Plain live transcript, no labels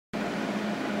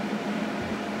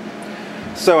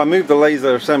So I moved the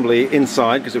laser assembly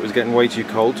inside because it was getting way too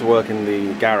cold to work in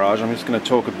the garage. I'm just going to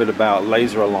talk a bit about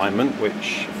laser alignment,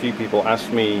 which a few people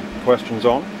asked me questions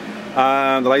on.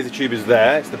 The laser tube is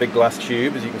there, it's the big glass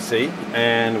tube as you can see,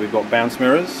 and we've got bounce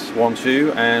mirrors, 1,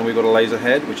 2, and we've got a laser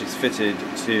head which is fitted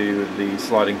to the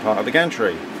sliding part of the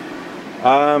gantry.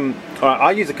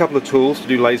 I use a couple of tools to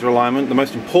do laser alignment, the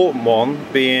most important one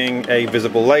being a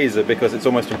visible laser because it's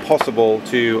almost impossible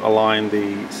to align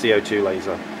the CO2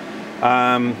 laser.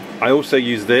 I also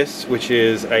use this, which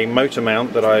is a motor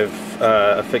mount that I've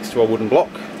affixed to a wooden block,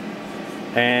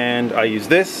 and I use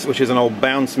this, which is an old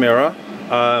bounce mirror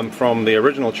from the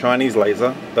original Chinese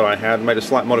laser that I had. Made a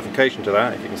slight modification to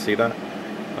that, if you can see that.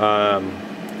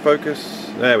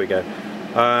 Focus, there we go.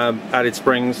 Added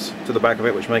springs to the back of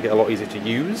it which make it a lot easier to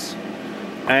use.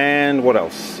 And what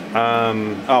else?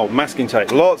 Oh, masking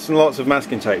tape. Lots and lots of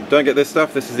masking tape. Don't get this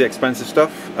stuff, this is the expensive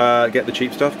stuff. Get the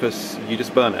cheap stuff because you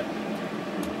just burn it.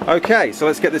 Okay, so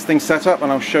let's get this thing set up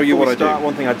and I'll show you what I do.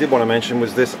 One thing I did want to mention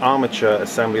was this armature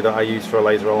assembly that I use for a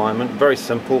laser alignment. Very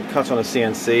simple, cut on a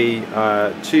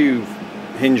CNC, 2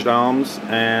 hinged arms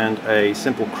and a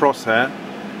simple crosshair,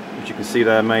 which you can see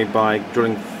there, made by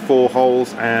drilling 4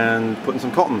 holes and putting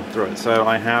some cotton through it. So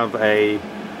I have a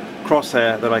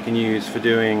crosshair that I can use for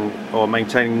doing or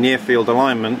maintaining near field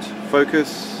alignment.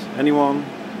 Focus, anyone?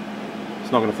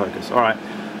 It's not going to focus. Alright.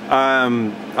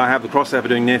 I have the crosshair for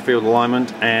doing near field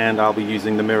alignment, and I'll be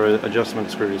using the mirror adjustment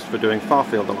screws for doing far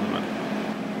field alignment.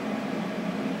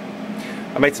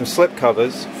 I made some slip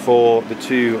covers for the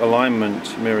 2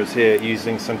 alignment mirrors here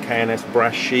using some K&S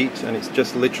brass sheet, and it's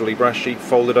just literally brass sheet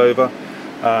folded over,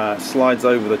 slides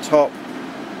over the top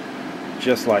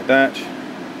just like that,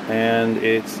 and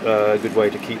it's a good way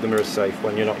to keep the mirrors safe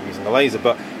when you're not using the laser.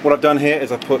 But what I've done here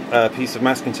is I put a piece of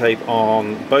masking tape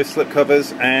on both slip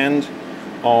covers and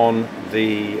on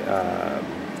the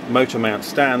motor mount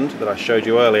stand that I showed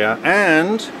you earlier,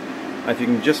 and if you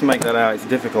can just make that out, it's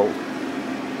difficult.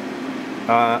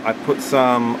 I put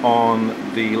some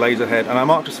on the laser head and I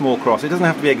marked a small cross. It doesn't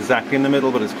have to be exactly in the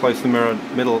middle, but as close to the mirror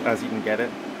middle as you can get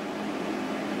it.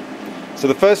 So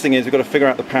the first thing is we've got to figure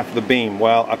out the path of the beam.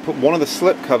 Well, I put one of the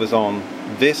slip covers on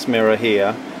this mirror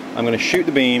here. I'm going to shoot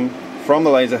the beam from the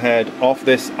laser head off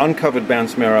this uncovered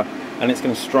bounce mirror, and it's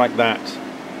going to strike that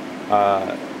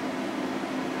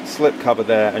slip cover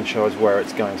there and show us where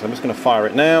it's going. So I'm just going to fire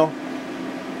it now.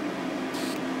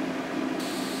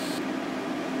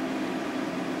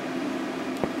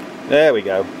 There we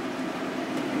go.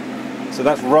 So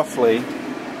that is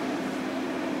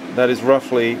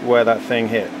roughly where that thing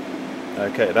hit.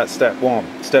 Okay, that's step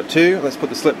 1. Step 2, let's put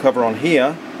the slip cover on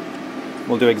here.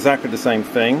 We'll do exactly the same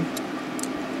thing.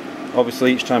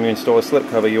 Obviously each time you install a slip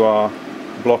cover you are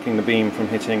blocking the beam from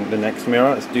hitting the next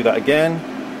mirror. Let's do that again.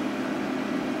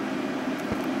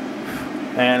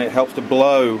 And it helps to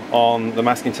blow on the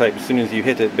masking tape as soon as you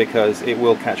hit it because it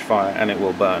will catch fire and it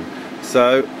will burn.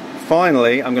 So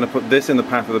finally I'm going to put this in the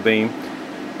path of the beam,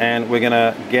 and we're going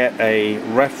to get a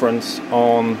reference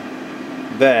on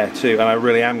there too, and I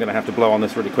really am going to have to blow on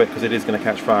this really quick because it is going to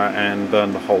catch fire and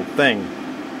burn the whole thing.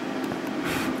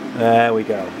 There we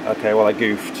go. Okay, well I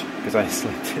goofed because I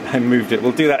slipped it, I moved it.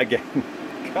 We'll do that again.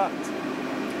 Cut.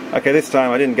 Okay, this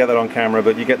time I didn't get that on camera,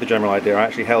 but you get the general idea. I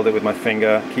actually held it with my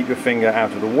finger. Keep your finger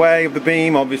out of the way of the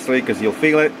beam, obviously, because you'll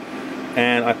feel it.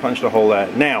 And I punched a hole there.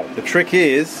 Now, the trick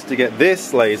is to get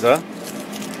this laser,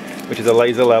 which is a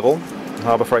laser level,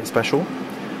 Harbor Freight Special,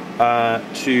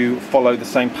 to follow the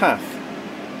same path.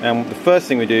 And the first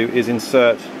thing we do is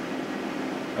insert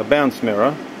a bounce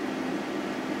mirror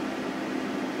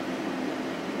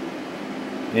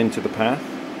into the path,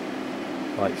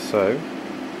 like so.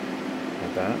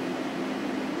 Like that.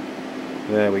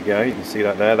 There we go, you can see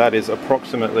that there. That is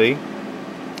approximately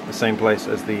the same place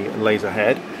as the laser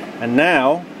head. And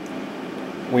now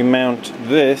we mount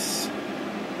this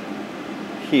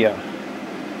here.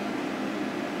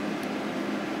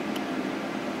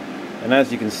 And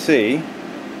as you can see,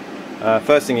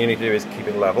 first thing you need to do is keep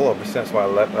it level. Obviously that's why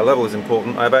a level is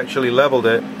important. I've actually leveled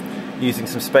it using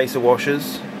some spacer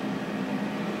washers,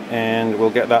 and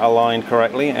we'll get that aligned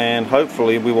correctly, and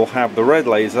hopefully we will have the red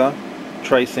laser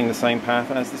tracing the same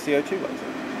path as the CO2 laser.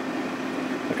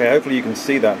 Okay, hopefully you can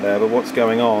see that there, but what's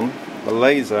going on, the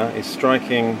laser is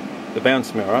striking the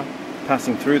bounce mirror,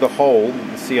 passing through the hole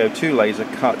the CO2 laser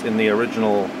cut in the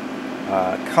original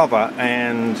cover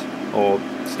or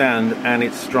stand, and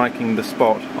it's striking the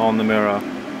spot on the mirror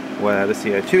where the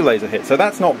CO2 laser hit. So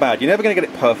that's not bad. You're never going to get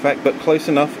it perfect, but close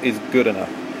enough is good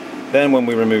enough. Then when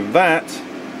we remove that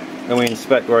and we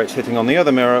inspect where it's hitting on the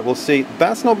other mirror, we'll see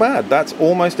that's not bad. That's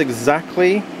almost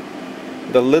exactly,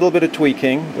 with a little bit of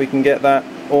tweaking, we can get that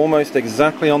almost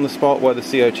exactly on the spot where the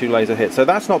CO2 laser hit. So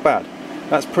that's not bad.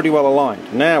 That's pretty well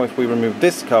aligned. Now if we remove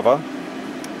this cover,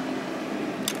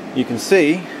 you can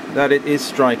see that it is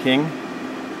striking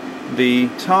the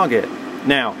target.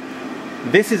 Now,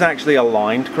 this is actually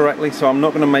aligned correctly, so I'm not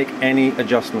going to make any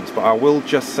adjustments, but I will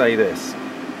just say this.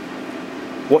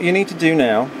 What you need to do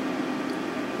now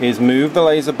is move the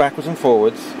laser backwards and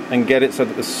forwards and get it so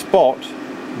that the spot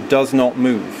does not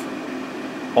move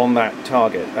on that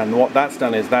target. And what that's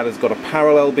done is that has got a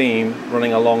parallel beam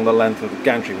running along the length of the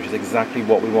gantry, which is exactly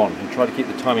what we want. And try to keep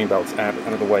the timing belts out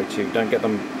of the way too. Don't get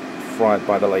them fried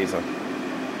by the laser.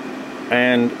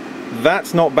 And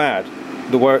that's not bad,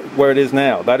 where it is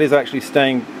now. That is actually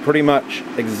staying pretty much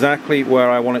exactly where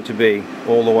I want it to be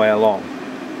all the way along.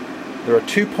 There are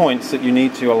 2 points that you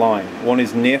need to align. One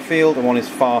is near field and one is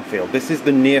far field. This is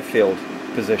the near field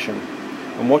position.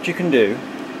 And what you can do,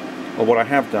 or what I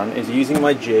have done, is using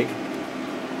my jig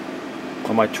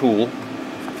or my tool,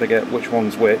 I forget which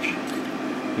one's which,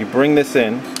 you bring this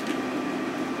in,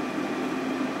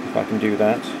 if I can do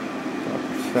that. Got a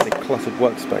fairly cluttered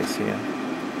workspace here.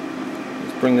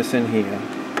 Let's bring this in here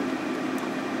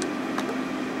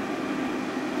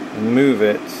and move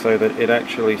it so that it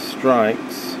actually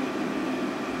strikes.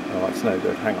 Oh, that's no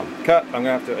good. Hang on. Cut. I'm going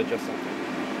to have to adjust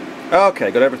something.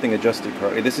 Okay, got everything adjusted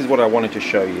correctly. This is what I wanted to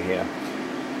show you here.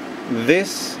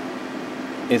 This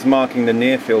is marking the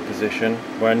near field position,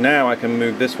 where now I can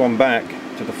move this one back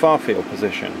to the far field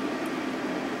position.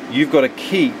 You've got to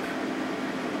keep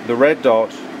the red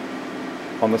dot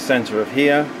on the center of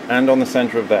here and on the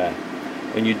center of there.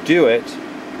 And you do it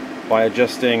by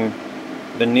adjusting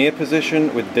the near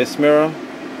position with this mirror,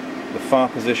 the far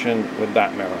position with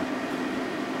that mirror.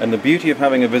 And the beauty of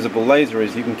having a visible laser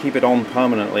is you can keep it on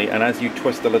permanently, and as you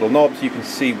twist the little knobs you can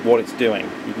see what it's doing.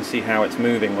 You can see how it's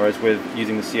moving, whereas with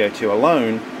using the CO2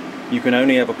 alone, you can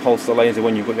only ever pulse the laser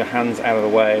when you've got your hands out of the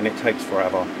way and it takes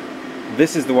forever.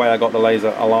 This is the way I got the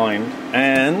laser aligned,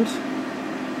 and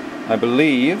I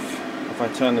believe if I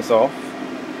turn this off,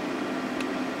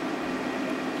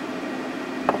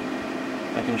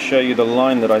 I can show you the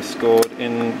line that I scored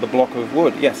in the block of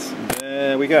wood. Yes,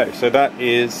 there we go. So that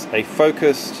is a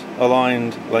focused,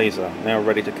 aligned laser, now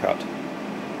ready to cut.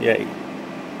 Yay.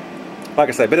 Like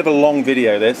I say, a bit of a long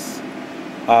video this.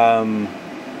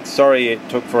 Sorry it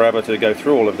took forever to go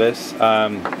through all of this,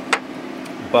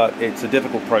 but it's a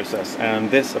difficult process,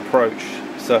 and this approach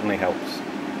certainly helps.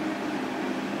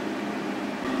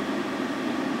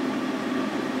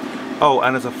 Oh,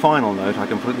 and as a final note, I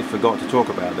completely forgot to talk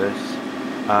about this.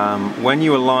 When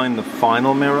you align the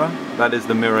final mirror, that is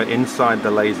the mirror inside the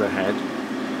laser head,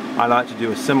 I like to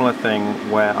do a similar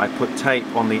thing where I put tape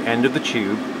on the end of the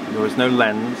tube, there is no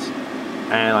lens,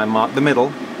 and I mark the middle,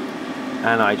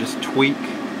 and I just tweak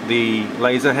the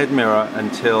laser head mirror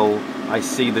until I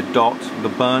see the dot, the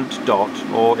burnt dot,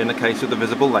 or in the case of the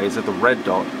visible laser, the red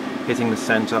dot, hitting the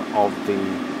center of the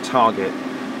target.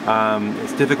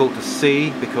 It's difficult to see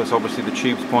because obviously the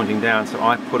tube's pointing down, so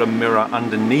I put a mirror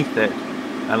underneath it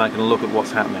and I can look at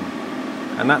what's happening.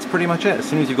 And that's pretty much it. As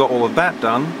soon as you've got all of that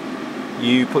done,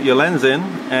 you put your lens in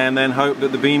and then hope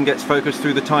that the beam gets focused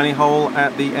through the tiny hole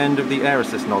at the end of the air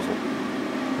assist nozzle.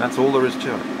 That's all there is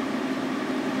to it.